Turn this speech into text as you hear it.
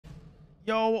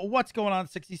Yo, what's going on,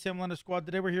 60 Simlander Squad?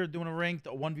 Today we're here doing a ranked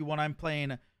 1v1. I'm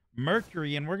playing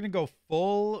Mercury, and we're going to go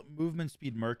full movement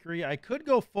speed Mercury. I could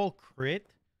go full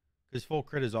crit, because full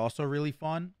crit is also really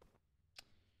fun.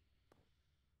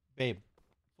 Babe,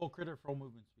 full crit or full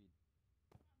movement speed?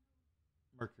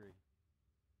 Mercury.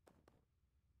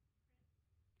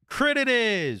 Crit it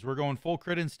is! We're going full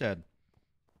crit instead.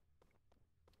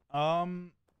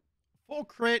 Full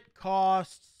crit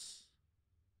costs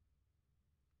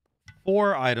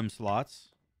 4 item slots.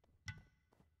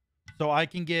 So I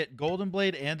can get Golden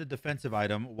Blade and a defensive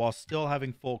item while still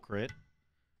having full crit.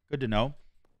 Good to know.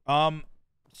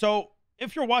 So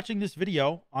if you're watching this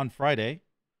video on Friday,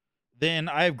 then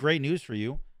I have great news for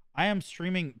you. I am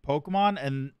streaming Pokemon,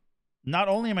 and not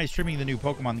only am I streaming the new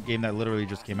Pokemon game that literally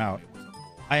just came out,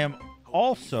 I am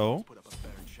also...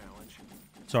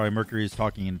 Sorry, Mercury is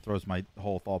talking and throws my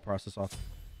whole thought process off.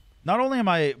 Not only am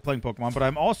I playing Pokemon, but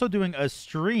I'm also doing a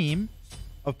stream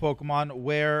of Pokemon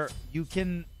where you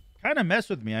can kind of mess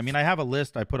with me. I mean, I have a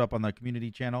list I put up on the community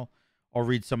channel. I'll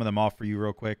read some of them off for you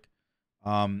real quick.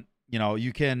 You know,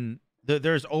 you can...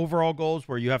 There's overall goals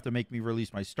where you have to make me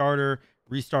release my starter,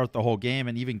 restart the whole game,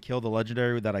 and even kill the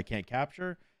legendary that I can't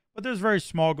capture. But there's very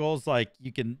small goals like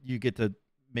you get to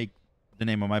make the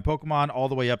name of my Pokemon all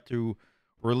the way up to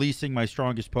releasing my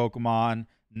strongest Pokemon,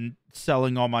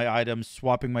 selling all my items,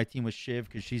 swapping my team with Shiv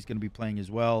because she's going to be playing as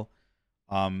well.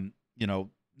 You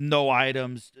know, no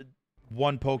items,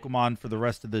 1 Pokemon for the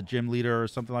rest of the gym leader or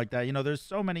something like that. You know, there's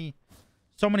so many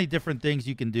different things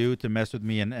you can do to mess with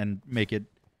me and make it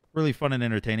really fun and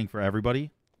entertaining for everybody.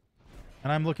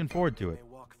 And I'm looking forward to it.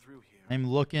 I'm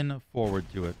looking forward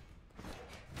to it.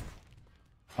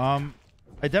 I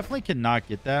definitely cannot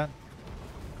get that.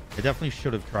 I definitely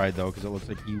should have tried, though, because it looks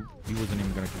like he wasn't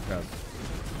even going to contest.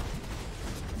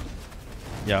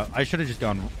 Yeah, I should have just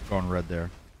gone red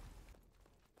there.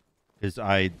 Because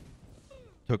I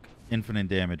took infinite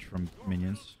damage from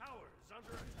minions.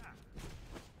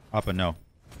 Up, no.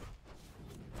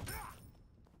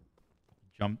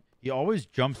 He always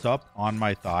jumps up on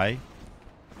my thigh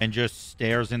and just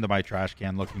stares into my trash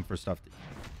can looking for stuff to eat.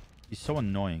 He's so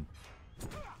annoying.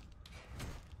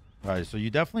 Alright, so you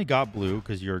definitely got blue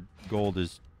because your gold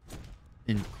is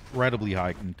incredibly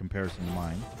high in comparison to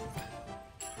mine.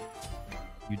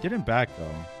 You didn't back, though.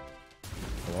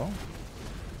 Hello?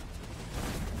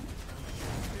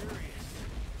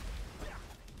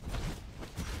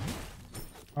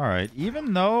 Alright,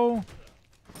 even though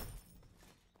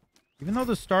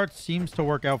the start seems to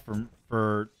work out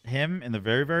for him in the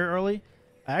very, very early,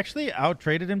 I actually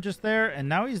out-traded him just there, and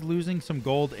now he's losing some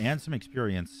gold and some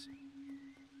experience.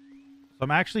 So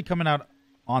I'm actually coming out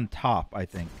on top, I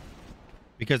think.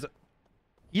 Because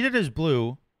he did his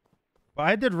blue, but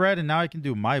I did red, and now I can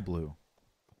do my blue.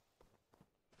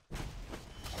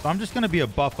 So I'm just going to be a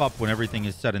buff up when everything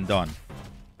is said and done.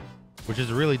 Which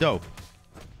is really dope.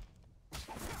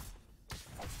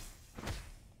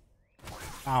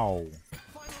 Ow.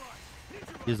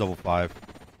 He's level 5.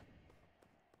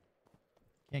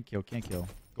 Can't kill, can't kill.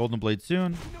 Golden Blade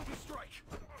soon.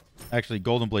 Actually,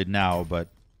 Golden Blade now, but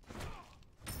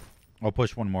I'll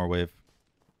push one more wave.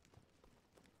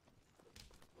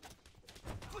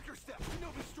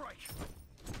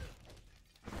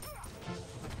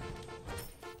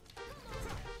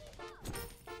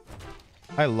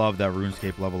 I love that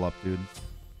RuneScape level up, dude.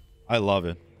 I love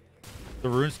it. The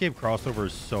RuneScape crossover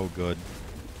is so good.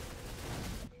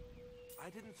 I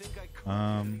didn't think I could be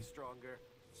any stronger.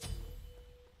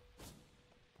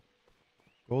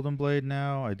 Golden Blade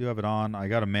now. I do have it on. I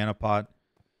got a mana pot.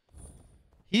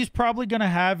 He's probably going to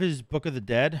have his Book of the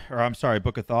Dead. Or, I'm sorry,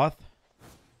 Book of Thoth.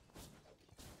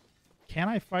 Can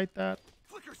I fight that?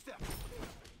 Flicker step.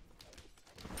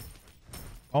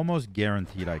 Almost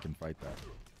guaranteed I can fight that.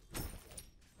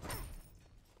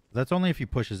 That's only if he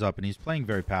pushes up, and he's playing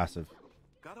very passive.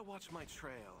 Gotta watch my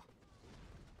trail.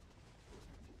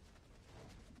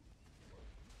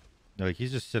 Like,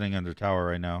 he's just sitting under tower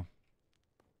right now.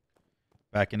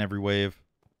 Back in every wave.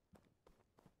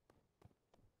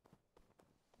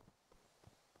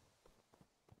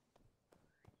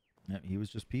 Yeah, he was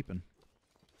just peeping.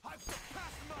 I've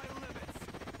surpassed my limits.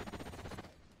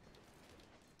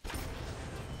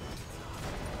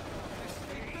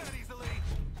 That easily.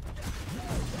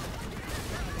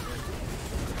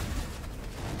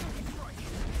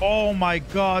 Oh my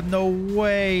god, no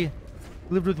way.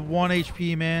 Lived with 1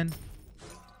 HP, man.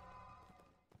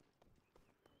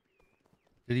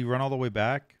 Did he run all the way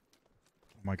back?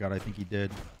 Oh my god, I think he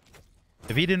did.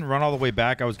 If he didn't run all the way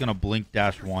back, I was going to blink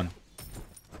dash 1.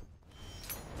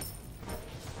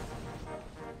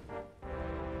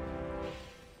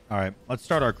 All right, let's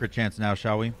start our crit chance now,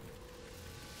 shall we?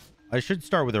 I should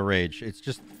start with a rage. It's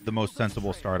just the most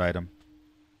sensible start item.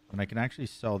 And I can actually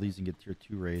sell these and get tier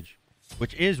 2 rage.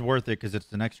 Which is worth it because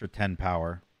it's an extra 10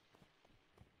 power.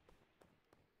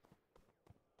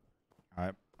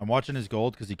 Alright. I'm watching his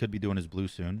gold because he could be doing his blue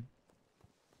soon.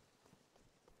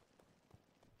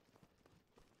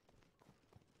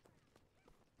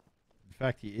 In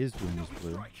fact, he is doing his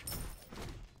blue.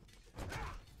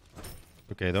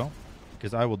 Okay, though.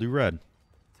 Because I will do red.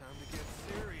 Time to get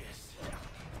serious.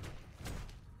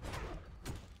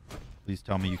 Please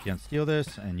tell me you can't steal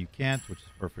this. And you can't, which is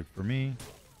perfect for me.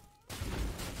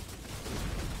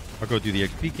 I'll go do the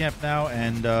XP camp now.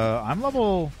 And I'm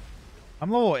level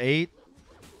 8.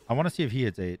 I want to see if he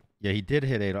hits 8. Yeah, he did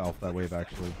hit 8 off that wave,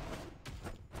 actually.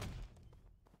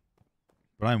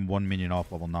 But I'm 1 minion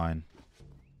off level 9.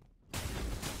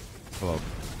 Hello.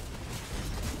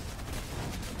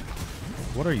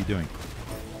 What are you doing?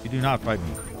 You do not fight me.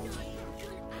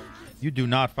 You do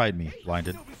not fight me,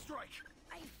 blinded.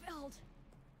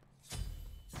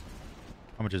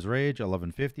 How much is rage?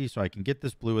 1150. So I can get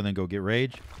this blue and then go get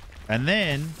rage. And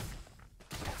then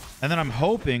I'm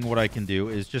hoping what I can do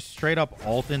is just straight up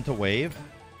ult into wave.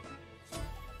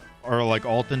 Or like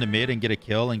ult into mid and get a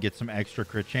kill and get some extra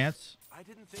crit chance. I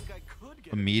didn't think I could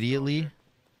get Immediately.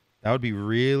 That would be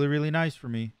really, really nice for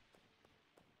me.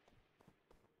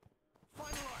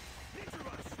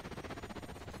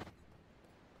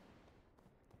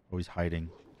 Oh, he's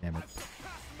hiding. Damn it.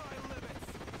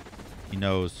 He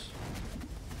knows.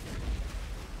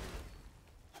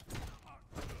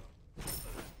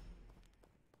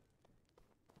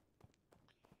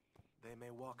 They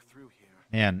may walk through here.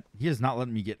 Man, he is not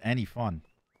letting me get any fun.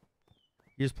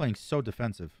 He is playing so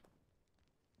defensive.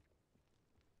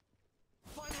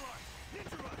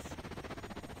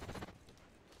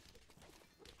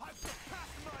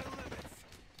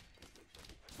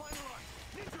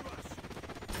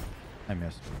 I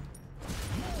missed.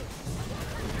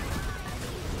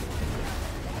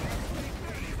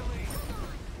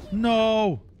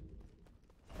 No.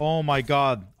 Oh my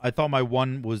god. I thought my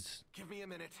one was Give me a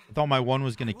minute. I thought my one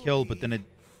was gonna kill, but then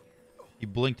he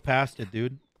blinked past it,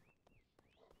 dude.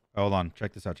 Oh, hold on.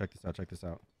 Check this out. Check this out. Check this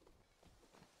out.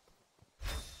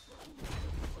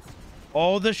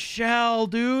 Oh, the shell,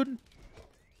 dude.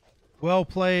 Well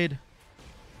played.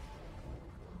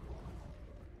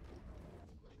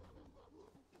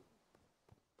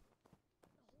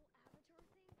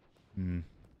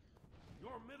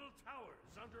 Your middle tower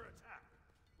is under attack.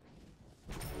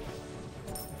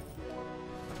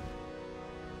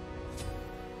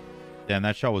 Damn,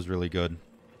 that shell was really good.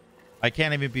 I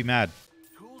can't even be mad.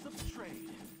 Tools of trade.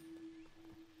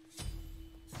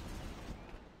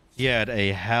 He had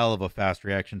a hell of a fast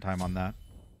reaction time on that.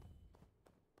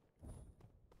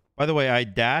 By the way, I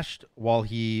dashed while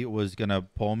he was going to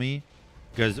pull me.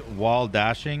 Because while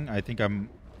dashing, I think I'm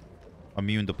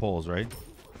immune to pulls, right?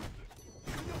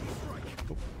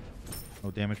 Oh. No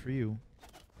damage for you.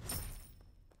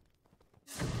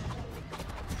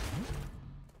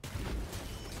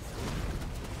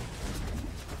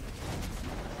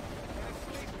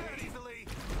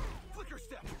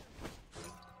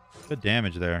 Good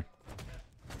damage there.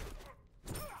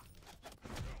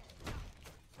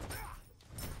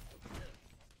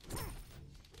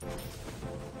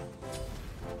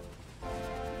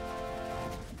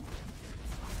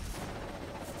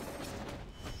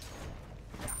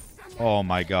 Oh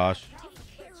my gosh.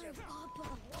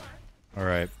 All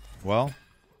right. Well,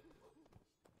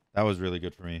 that was really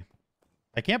good for me.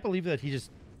 I can't believe that he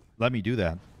just let me do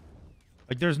that.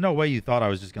 Like, there's no way you thought I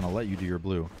was just going to let you do your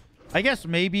blue. I guess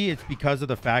maybe it's because of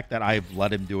the fact that I've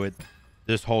let him do it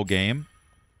this whole game.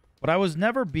 But I was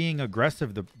never being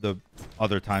aggressive the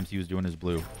other times he was doing his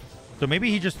blue. So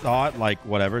maybe he just thought, like,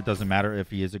 whatever, it doesn't matter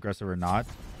if he is aggressive or not.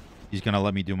 He's going to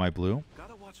let me do my blue.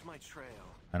 Gotta watch my trail.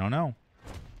 I don't know.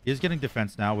 He is getting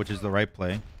defense now, which is the right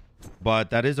play. But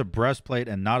that is a breastplate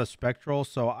and not a spectral.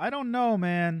 So I don't know,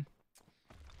 man.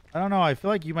 I don't know. I feel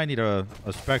like you might need a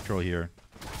spectral here.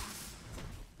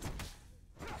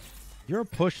 You're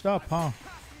pushed up, huh?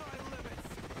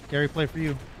 Scary play for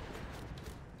you.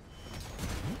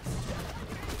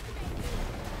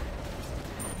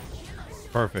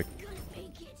 Perfect.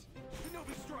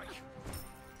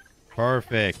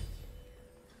 Perfect.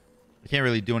 I can't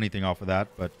really do anything off of that,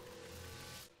 but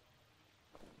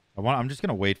I'm just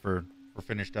gonna wait for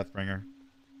finished Deathbringer.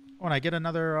 Oh, and I get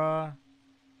another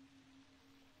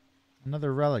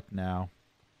relic now.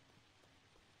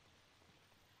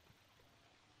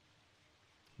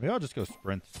 Maybe I'll just go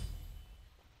sprint.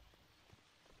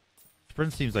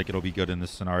 Sprint seems like it'll be good in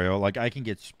this scenario. Like, I can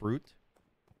get Sprout.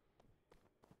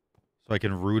 So I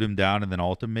can root him down and then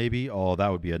ult him maybe. Oh, that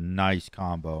would be a nice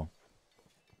combo.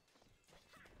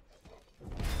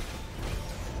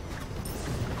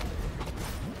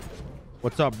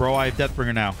 What's up, bro? I have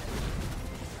Deathbringer now.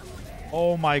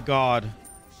 Oh my god.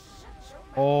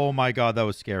 Oh my god, that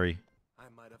was scary. I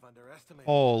might have underestimated.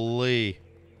 Holy.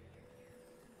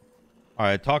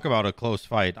 Alright, talk about a close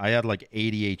fight. I had like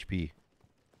 80 HP.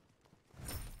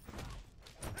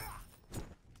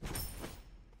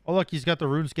 Oh, look, he's got the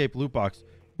RuneScape loot box.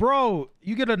 Bro,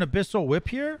 you get an Abyssal Whip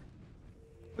here?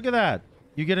 Look at that.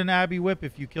 You get an Abbey Whip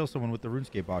if you kill someone with the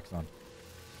RuneScape box on.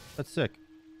 That's sick.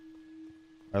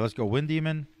 All right, let's go. Wind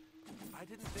Demon. I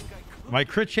didn't think I could My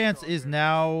get crit any chance is stronger.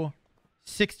 now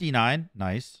 69.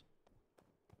 Nice.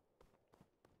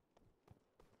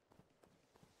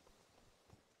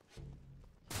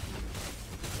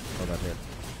 Oh, that hit.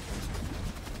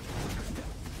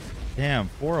 Damn,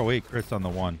 408 crits on the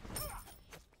one.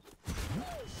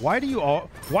 Why do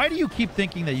you keep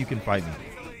thinking that you can fight me?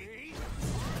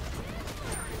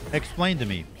 Explain to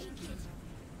me.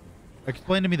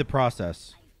 Explain to me the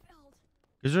process.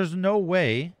 Because there's no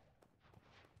way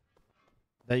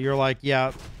that you're like,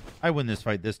 yeah, I win this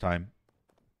fight this time.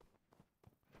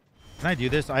 Can I do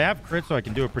this? I have crit, so I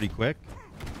can do it pretty quick.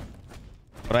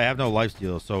 But I have no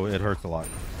lifesteal, so it hurts a lot.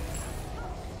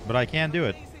 But I can do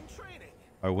it. Amazing training.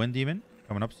 All right, Wind Demon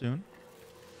coming up soon.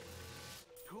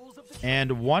 Tools of the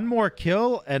And one more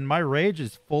kill, and my rage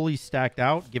is fully stacked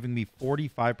out, giving me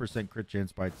 45% crit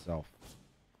chance by itself.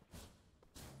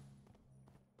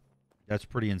 That's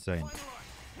pretty insane. Final arc.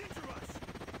 Ninja rush.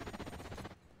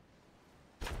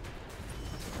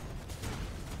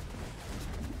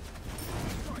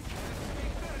 Strike. Can't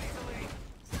escape that easily.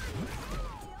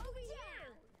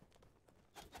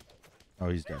 Oh,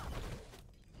 he's dead.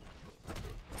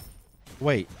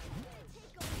 Wait.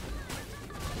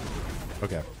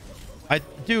 Okay.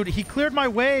 Dude, he cleared my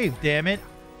wave, damn it.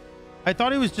 I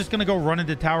thought he was just going to go run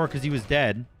into tower because he was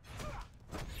dead.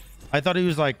 I thought he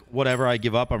was like, whatever, I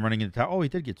give up. I'm running into tower. Oh, he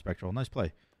did get Spectral. Nice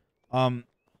play. I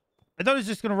thought he was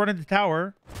just going to run into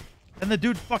tower. And the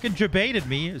dude fucking jebaited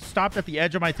me, stopped at the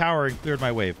edge of my tower, and cleared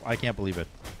my wave. I can't believe it.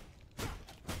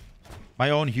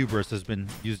 My own hubris has been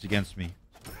used against me.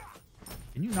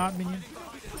 Can you not, minion?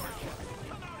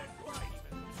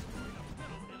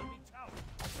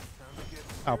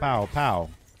 Pow, pow, pow.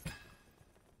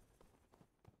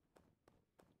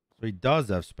 So he does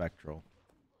have Spectral.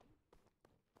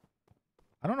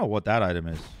 I don't know what that item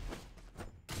is.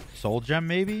 Soul Gem,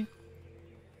 maybe?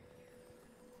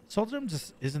 Soul Gem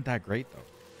just isn't that great, though.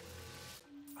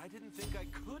 I didn't think I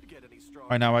could get any stronger. All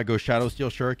right, now I go Shadow Steel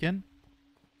Shuriken.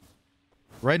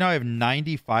 Right now I have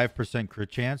 95% crit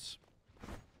chance.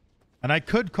 And I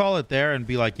could call it there and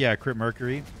be like, yeah, crit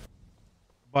Mercury.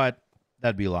 But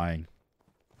that'd be lying.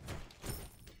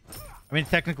 I mean,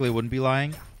 technically it wouldn't be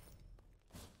lying.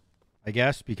 I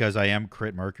guess, because I am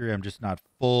crit Mercury. I'm just not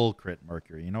full crit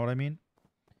Mercury. You know what I mean?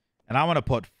 And I want to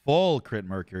put full crit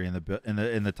Mercury in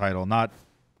the title, not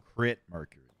crit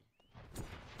Mercury.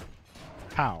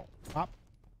 Pow. Pop.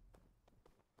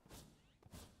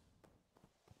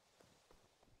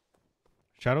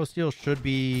 Shadow Steel should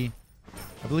be,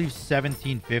 I believe,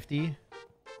 1750.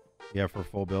 Yeah, for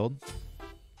full build.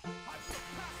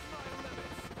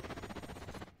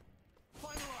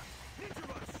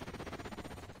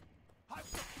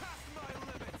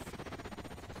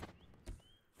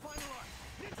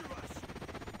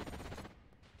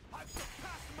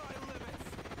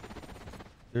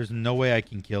 There's no way I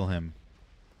can kill him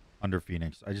under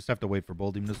Phoenix. I just have to wait for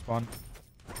Bull Demon to spawn.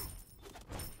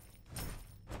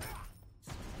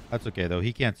 That's okay, though.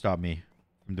 He can't stop me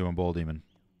from doing Bull Demon.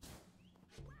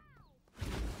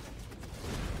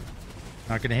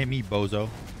 Not gonna hit me, bozo.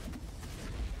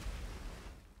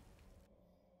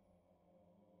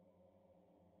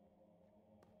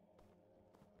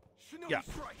 Yeah.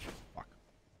 Fuck.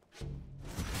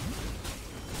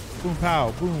 Boom,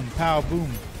 pow, boom, pow,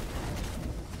 boom.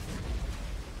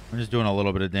 I'm just doing a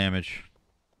little bit of damage.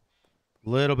 A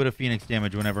little bit of Phoenix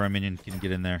damage whenever a minion can get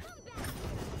in there.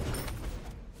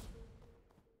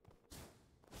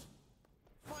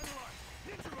 What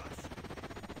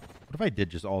if I did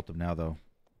just ult him now, though?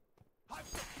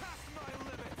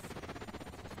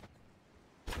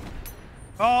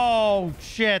 Oh,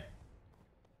 shit.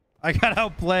 I got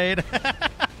outplayed.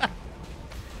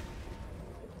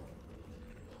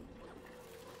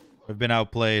 I've been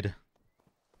outplayed.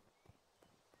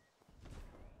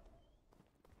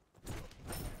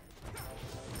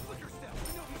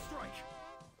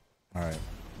 All right.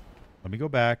 Let me go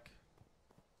back.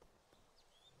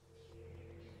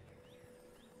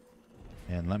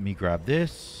 And let me grab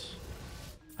this.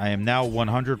 I am now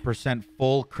 100%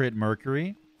 full crit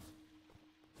Mercury.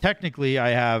 Technically, I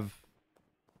have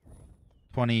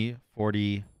 20,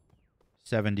 40,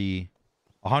 70,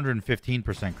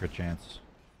 115% crit chance.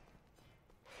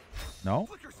 No?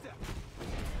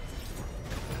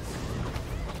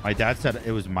 My dad said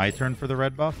it was my turn for the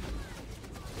red buff.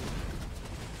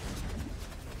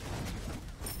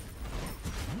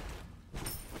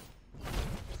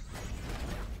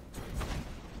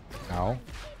 Ow.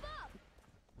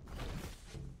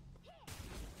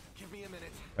 Give me a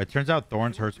minute. It turns out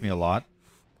Thorns hurts me a lot.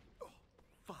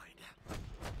 Fine.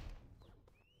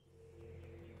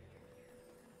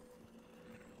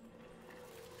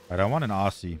 Alright, I want an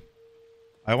Aussie.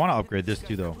 I want to upgrade this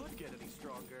too, though. Could get any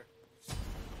stronger.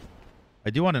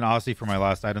 I do want an Aussie for my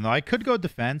last item, though. I could go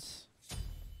defense,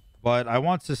 but I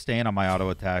want sustain on my auto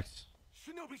attacks.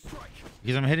 Shinobi strike.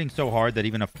 Because I'm hitting so hard that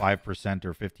even a 5%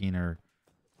 or 15 or,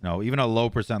 no, even a low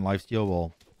percent lifesteal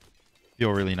will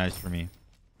feel really nice for me.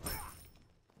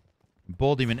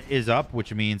 Bull Demon is up,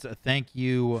 which means thank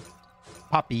you,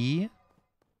 Poppy.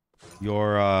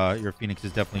 Your Phoenix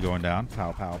is definitely going down.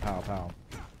 Pow, pow, pow, pow.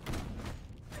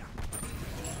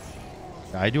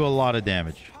 I do a lot of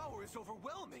damage. Power is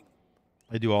overwhelming.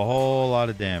 I do a whole lot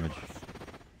of damage.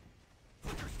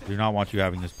 I do not want you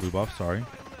having this blue buff. Sorry.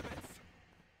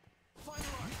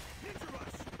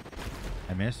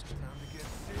 I missed.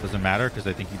 Doesn't matter because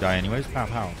I think you die anyways. Pow,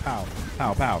 pow, pow,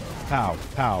 pow, pow, pow,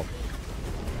 pow.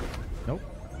 Nope.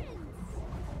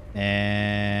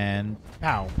 And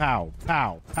pow, pow,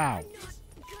 pow, pow.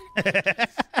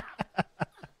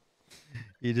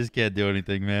 You just can't do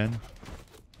anything, man.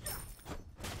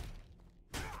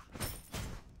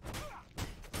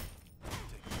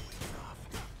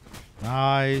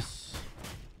 Nice.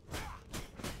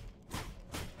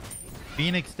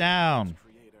 Phoenix down.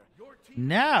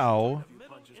 Now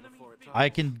I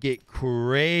can get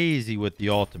crazy with the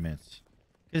ultimates.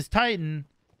 Because Titan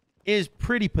is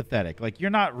pretty pathetic. Like,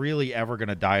 you're not really ever going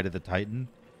to die to the Titan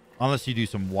unless you do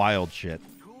some wild shit.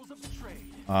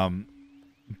 But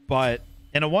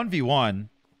in a 1v1,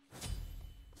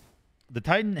 the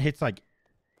Titan hits like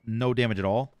no damage at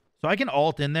all. So I can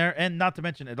ult in there, and not to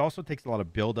mention, it also takes a lot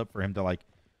of build up for him to like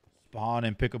spawn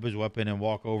and pick up his weapon and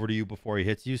walk over to you before he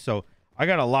hits you. So I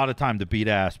got a lot of time to beat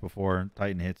ass before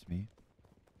Titan hits me.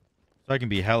 So I can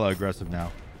be hella aggressive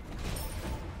now.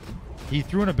 He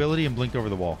threw an ability and blinked over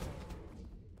the wall.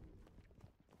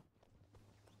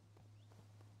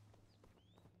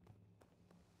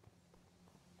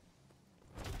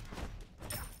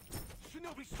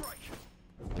 Shinobi strike.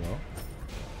 Well.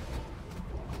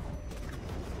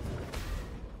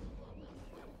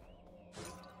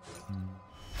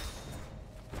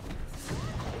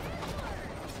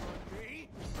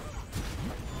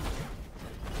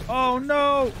 Oh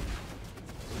no!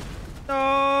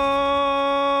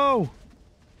 No!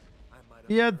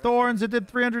 He had thorns. It did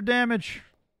 300 damage.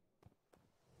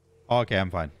 Okay,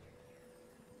 I'm fine.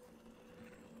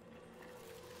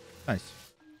 Nice.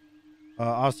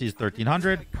 Aussie is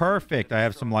 1300. Perfect. I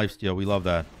have some lifesteal. We love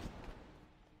that.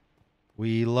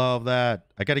 We love that.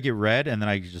 I got to get red, and then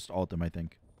I just ult him, I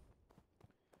think.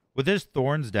 With his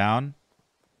thorns down,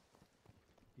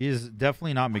 he is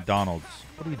definitely not McDonald's.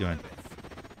 What are you doing?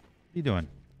 What are you doing?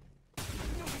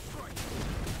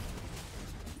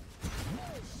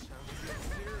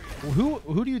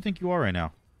 Who do you think you are right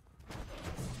now?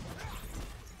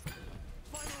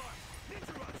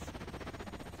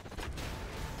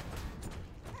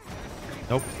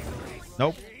 Nope.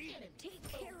 Nope.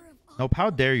 Nope. How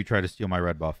dare you try to steal my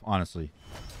red buff, honestly.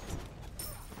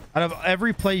 Out of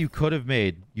every play you could have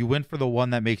made, you went for the one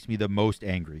that makes me the most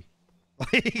angry.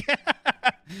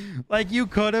 Like you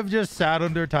could have just sat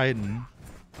under Titan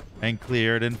and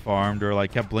cleared and farmed, or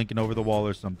like kept blinking over the wall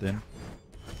or something.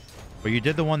 But you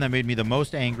did the one that made me the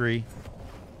most angry.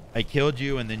 I killed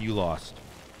you and then you lost.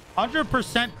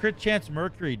 100% crit chance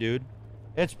Mercury, dude.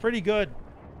 It's pretty good.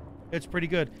 It's pretty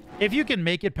good. If you can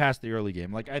make it past the early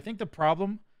game. Like, I think the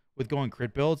problem with going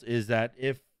crit builds is that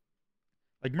if...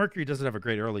 Like, Mercury doesn't have a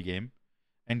great early game.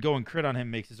 And going crit on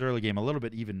him makes his early game a little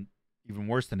bit even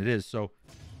worse than it is. So,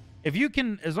 if you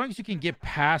can... As long as you can get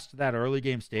past that early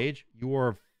game stage, you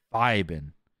are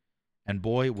vibing. And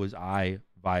boy, was I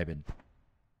vibing.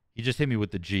 He just hit me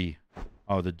with the G.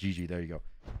 Oh, the GG. There you go.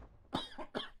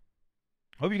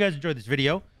 Hope you guys enjoyed this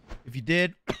video. If you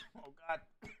did, oh God,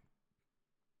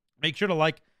 make sure to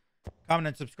like, comment,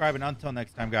 and subscribe. And until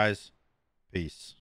next time, guys, peace.